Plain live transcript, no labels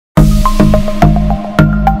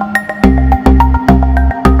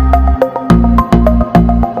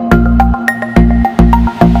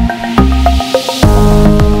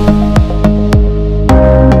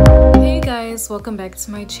back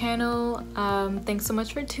to my channel. Thanks so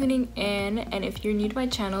much for tuning in, and if you're new to my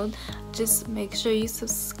channel, just make sure you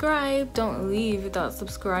subscribe. Don't leave without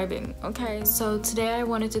subscribing, okay? So today I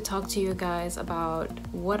wanted to talk to you guys about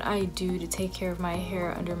what I do to take care of my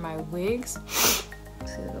hair under my wigs.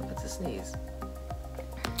 Let's see, look at the sneeze.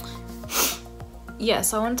 Yeah,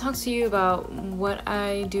 so I want to talk to you about what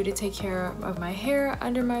I do to take care of my hair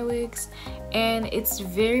under my wigs, and it's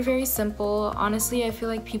very simple. Honestly, I feel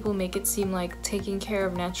like people make it seem like taking care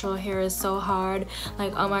of natural hair is so hard,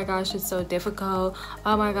 like, oh my gosh, it's so difficult,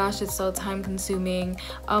 oh my gosh, it's so time consuming,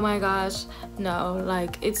 oh my gosh. No,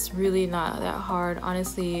 like, it's really not that hard.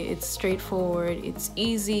 Honestly, it's straightforward, it's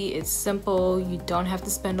easy, it's simple. You don't have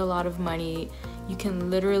to spend a lot of money. You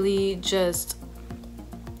can literally just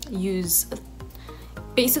use,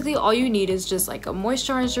 basically all you need is just like a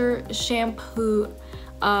moisturizer, shampoo,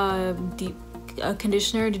 a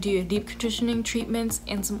conditioner to do your deep conditioning treatments,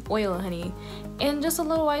 and some oil, honey, and just a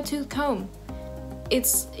little wide tooth comb.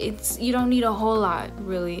 It's you don't need a whole lot,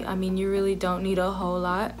 really. I mean, you really don't need a whole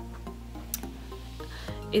lot.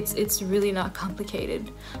 It's really not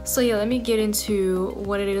complicated. So yeah, let me get into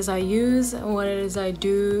what it is I use and what it is I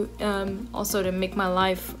do, also to make my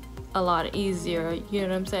life a lot easier, you know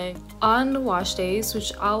what I'm saying? On the wash days,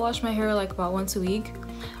 which I'll wash my hair like about once a week,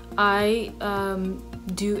 I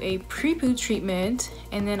do a pre-poo treatment,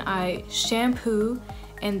 and then I shampoo,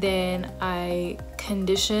 and then I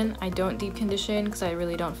condition. I don't deep condition because I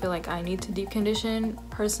really don't feel like I need to deep condition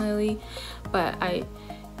personally, but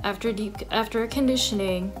after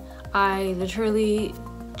conditioning, I literally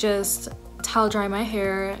just towel dry my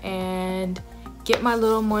hair and get my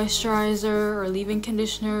little moisturizer or leave-in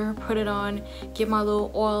conditioner, put it on, get my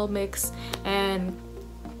little oil mix, and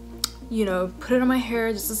you know, put it on my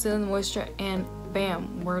hair just to seal the moisture, and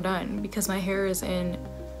bam, we're done, because my hair is in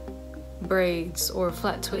braids or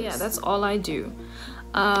flat twists. Yeah, that's all I do.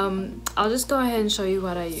 I'll just go ahead and show you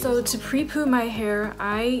what I use. So to pre-poo my hair,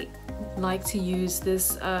 I like to use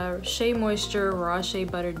this Shea Moisture Raw Shea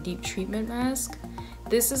Butter Deep Treatment Mask.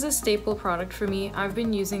 This is a staple product for me. I've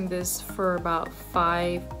been using this for about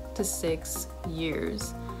 5 to 6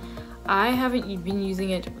 years. I haven't been using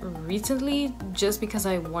it recently just because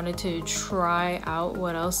I wanted to try out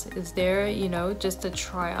what else is there, you know, just to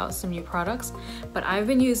try out some new products. But I've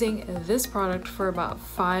been using this product for about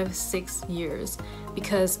 5-6 years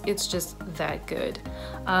because it's just that good.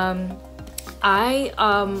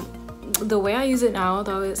 The way I use it now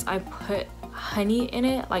though is I put honey in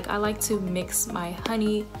it. Like, I like to mix my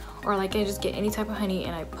honey, or like I just get any type of honey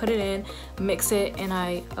and I put it in, mix it, and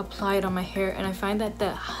I apply it on my hair, and I find that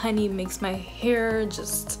the honey makes my hair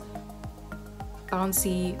just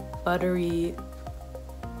bouncy, buttery,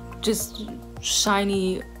 just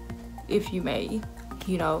shiny, if you may,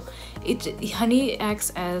 you know. Honey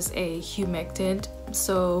acts as a humectant,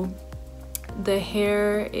 so the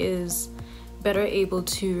hair is better able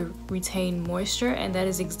to retain moisture, and that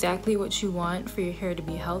is exactly what you want for your hair to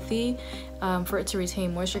be healthy, for it to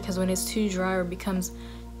retain moisture, because when it's too dry or becomes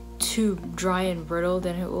too dry and brittle,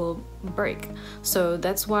 then it will break. So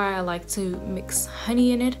that's why I like to mix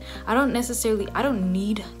honey in it. I don't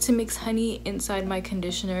need to mix honey inside my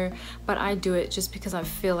conditioner, but I do it just because I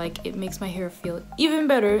feel like it makes my hair feel even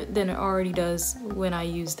better than it already does when I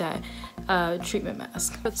use that treatment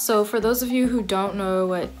mask. So for those of you who don't know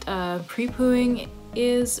what pre-pooing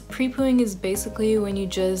is basically when you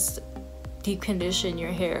just deep condition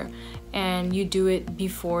your hair, and you do it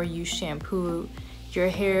before you shampoo your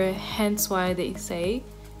hair, hence why they say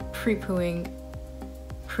pre-pooing.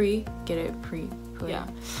 Get it? Pre-pooing. Yeah.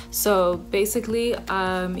 So basically,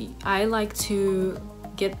 I like to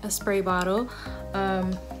get a spray bottle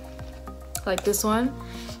like this one,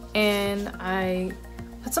 and I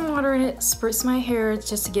put some water in it, spritz my hair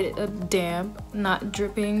just to get it damp, not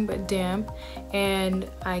dripping but damp, and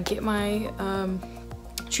I get my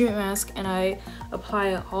treatment mask and I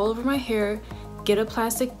apply it all over my hair. Get a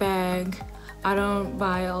plastic bag. I don't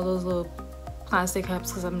buy all those little plastic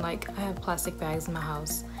cups because I'm like, I have plastic bags in my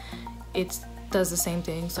house. It does the same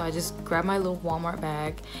thing, so I just grab my little Walmart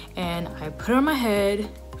bag and I put it on my head,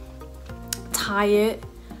 tie it,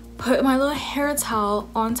 put my little hair towel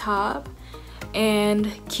on top, and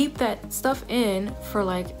keep that stuff in for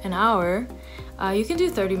like an hour. You can do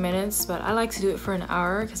 30 minutes, but I like to do it for an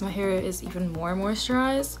hour because my hair is even more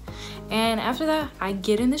moisturized. And after that, I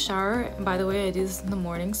get in the shower. And by the way, I do this in the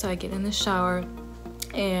morning, so I get in the shower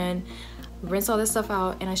and rinse all this stuff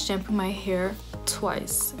out, and I shampoo my hair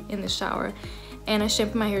twice in the shower. And I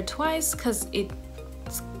shampoo my hair twice because it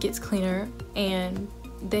gets cleaner, and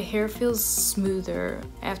the hair feels smoother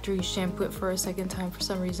after you shampoo it for a second time for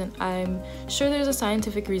some reason. I'm sure there's a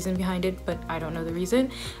scientific reason behind it, but I don't know the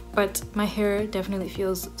reason. But my hair definitely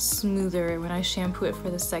feels smoother when I shampoo it for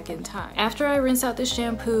the second time. After I rinse out the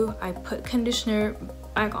shampoo, I put conditioner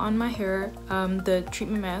back on my hair, the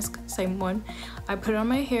treatment mask, same one. I put it on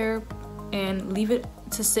my hair and leave it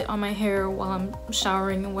to sit on my hair while I'm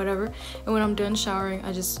showering and whatever. And when I'm done showering,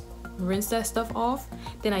 I just rinse that stuff off.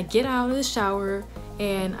 Then I get out of the shower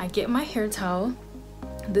and I get my hair towel,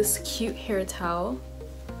 this cute hair towel,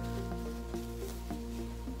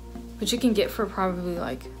 which you can get for probably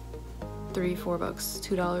like $3-4 bucks,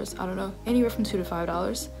 $2, I don't know, anywhere from $2 to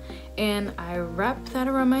 $5. And I wrap that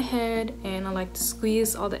around my head and I like to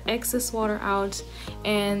squeeze all the excess water out,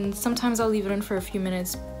 and sometimes I'll leave it in for a few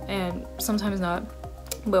minutes and sometimes not.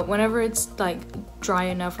 But whenever it's like dry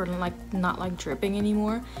enough or like not like dripping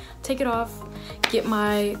anymore, take it off, get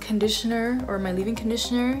my conditioner or my leave-in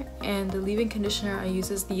conditioner, and the leave-in conditioner I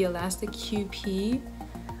use is the Elastic QP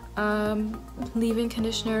leave-in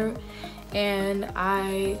conditioner, and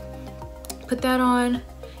I put that on,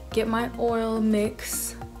 get my oil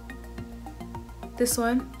mix, this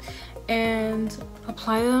one, and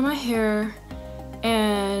apply it on my hair,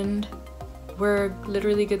 and we're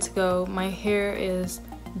literally good to go. My hair is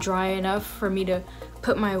dry enough for me to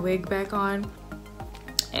put my wig back on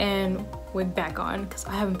because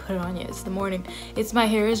I haven't put it on yet. It's the morning. My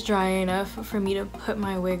hair is dry enough for me to put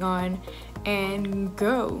my wig on and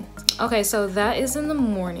go. Okay, so that is in the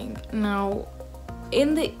morning. Now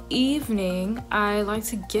in the evening, I like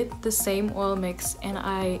to get the same oil mix and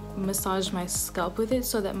I massage my scalp with it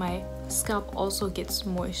so that my scalp also gets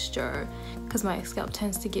moisture, because my scalp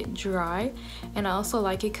tends to get dry. And I also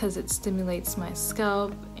like it because it stimulates my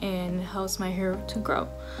scalp and helps my hair to grow.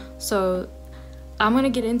 So I'm gonna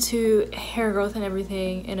get into hair growth and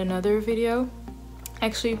everything in another video.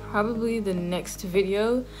 Actually, probably the next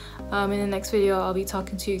video. In the next video, I'll be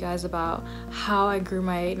talking to you guys about how I grew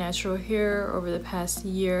my natural hair over the past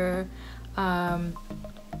year. And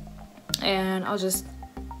I'll just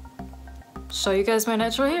show you guys my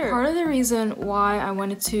natural hair. Part of the reason why I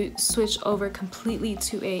wanted to switch over completely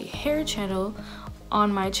to a hair channel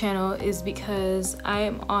on my channel is because I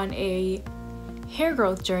am on a hair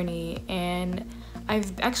growth journey, and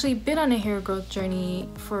I've actually been on a hair growth journey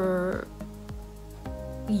for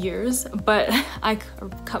years, but I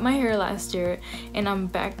cut my hair last year and I'm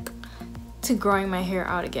back to growing my hair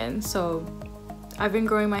out again. So I've been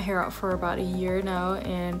growing my hair out for about a year now,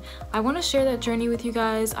 and I want to share that journey with you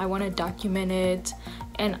guys. I want to document it,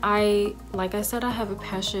 and like I said, I have a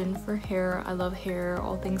passion for hair. I love hair,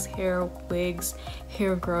 all things hair, wigs,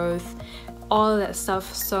 hair growth, all of that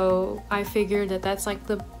stuff. So I figured that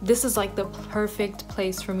this is like the perfect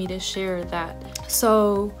place for me to share that.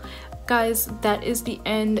 So guys, that is the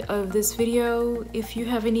end of this video. If you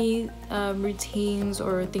have any routines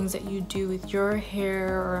or things that you do with your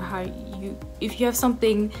hair, or if you have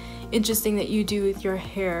something interesting that you do with your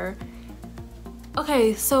hair,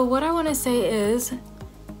 okay, so what I want to say is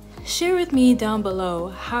share with me down below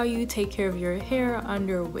how you take care of your hair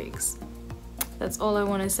under wigs. That's all I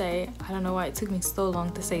want to say. I don't know why it took me so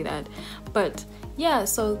long to say that, but yeah,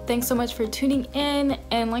 so thanks so much for tuning in,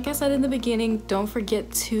 and like I said in the beginning, don't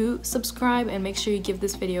forget to subscribe and make sure you give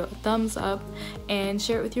this video a thumbs up and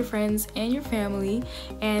share it with your friends and your family,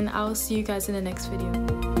 and I'll see you guys in the next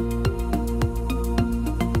video.